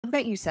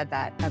love that you said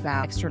that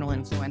about external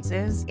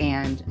influences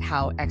and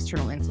how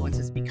external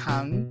influences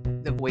become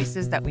the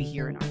voices that we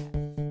hear in our head.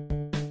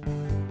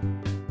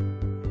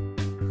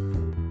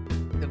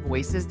 The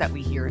voices that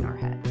we hear in our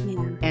head.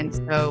 Yeah. And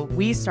so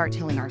we start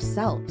telling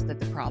ourselves that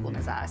the problem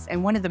is us.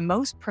 And one of the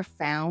most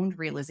profound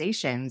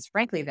realizations,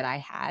 frankly, that I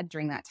had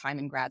during that time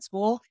in grad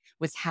school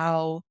was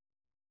how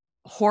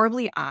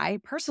horribly I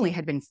personally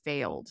had been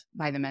failed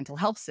by the mental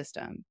health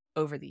system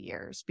over the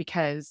years,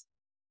 because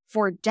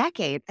for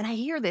decades, and I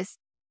hear this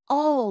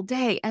all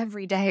day,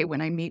 every day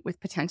when I meet with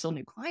potential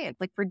new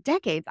clients, like for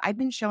decades, I've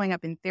been showing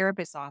up in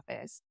therapist's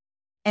office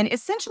and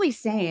essentially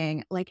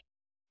saying like,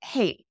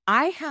 hey,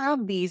 I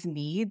have these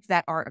needs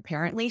that are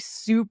apparently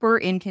super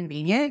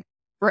inconvenient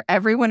for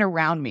everyone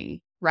around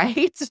me,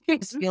 right? I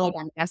just feel like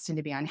I'm destined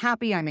to be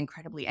unhappy. I'm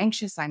incredibly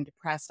anxious. I'm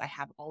depressed. I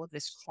have all of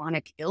this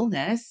chronic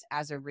illness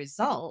as a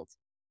result.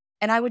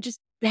 And I would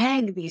just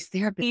beg these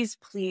therapists,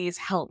 please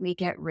help me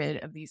get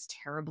rid of these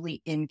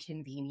terribly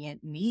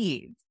inconvenient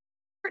needs.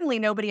 Certainly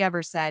nobody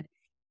ever said,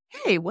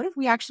 hey, what if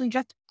we actually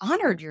just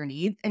honored your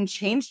needs and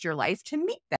changed your life to meet them?